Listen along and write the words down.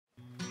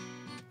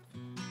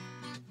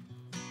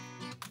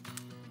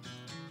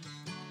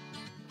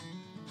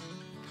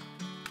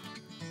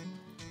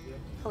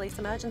police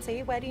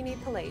emergency, where do you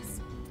need police?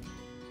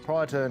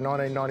 Prior to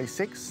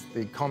 1996,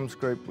 the comms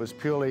group was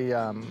purely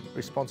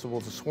responsible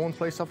to sworn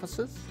police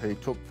officers who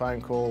took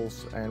phone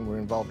calls and were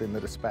involved in the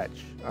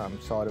dispatch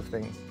side of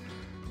things.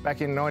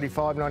 Back in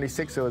 95,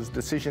 96, there was a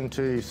decision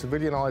to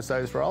civilianise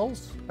those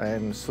roles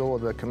and saw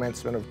the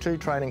commencement of 2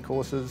 training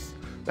courses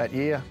that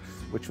year,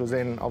 which was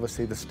then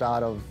obviously the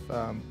start of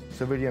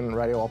civilian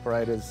radio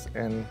operators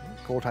and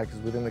call takers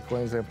within the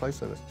Queensland Police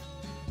Service.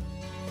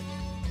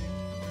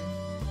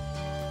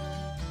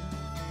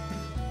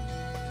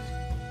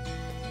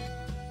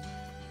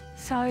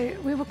 So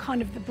we were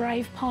kind of the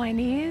brave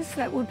pioneers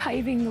that were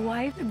paving the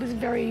way. It was a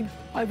very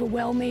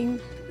overwhelming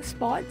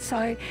spot, so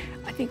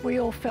I think we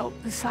all felt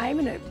the same,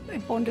 and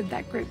it bonded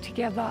that group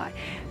together.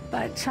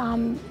 But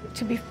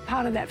to be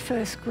part of that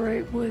first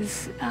group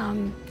was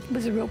a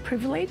real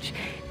privilege.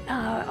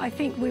 I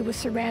think we were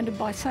surrounded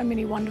by so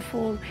many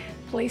wonderful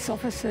police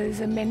officers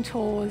and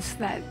mentors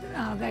that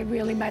they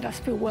really made us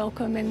feel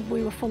welcome, and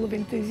we were full of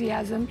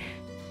enthusiasm.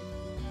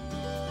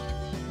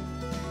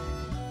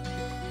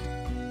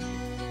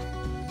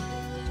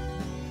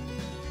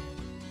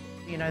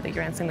 You know that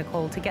you're answering the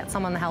call to get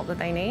someone the help that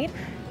they need,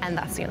 and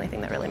that's the only thing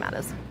that really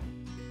matters.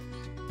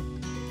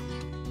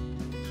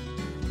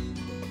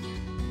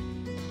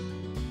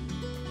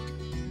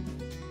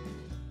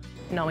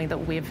 Knowing that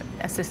we've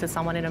assisted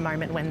someone in a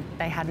moment when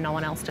they had no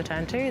one else to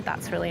turn to,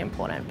 that's really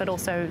important. But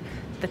also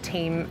the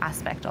team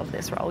aspect of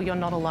this role. You're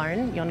not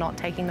alone, you're not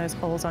taking those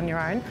calls on your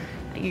own.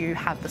 You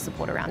have the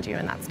support around you,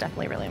 and that's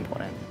definitely really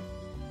important.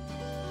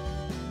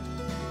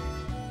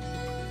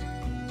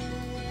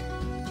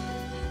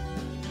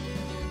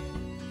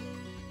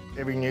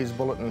 Every news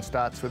bulletin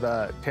starts with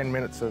 10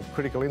 minutes of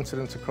critical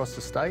incidents across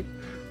the state.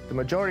 The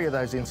majority of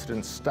those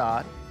incidents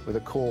start with a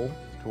call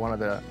to one of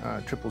the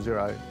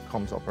 000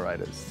 comms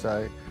operators.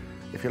 So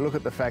if you look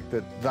at the fact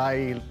that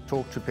they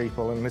talk to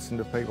people and listen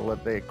to people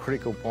at their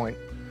critical point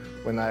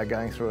when they are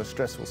going through a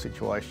stressful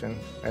situation,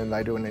 and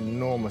they do an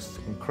enormous,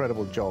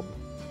 incredible job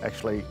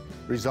actually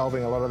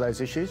resolving a lot of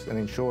those issues and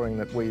ensuring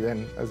that we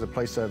then, as a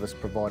police service,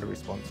 provide a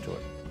response to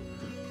it.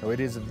 So it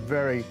is a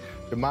very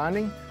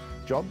demanding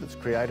job that's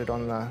created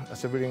on a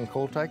civilian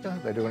call taker.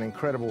 They do an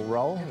incredible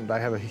role, and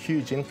they have a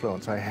huge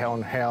influence on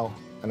how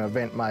an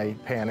event may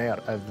pan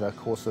out over the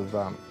course of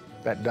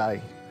that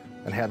day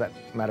and how that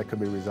matter could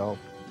be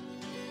resolved.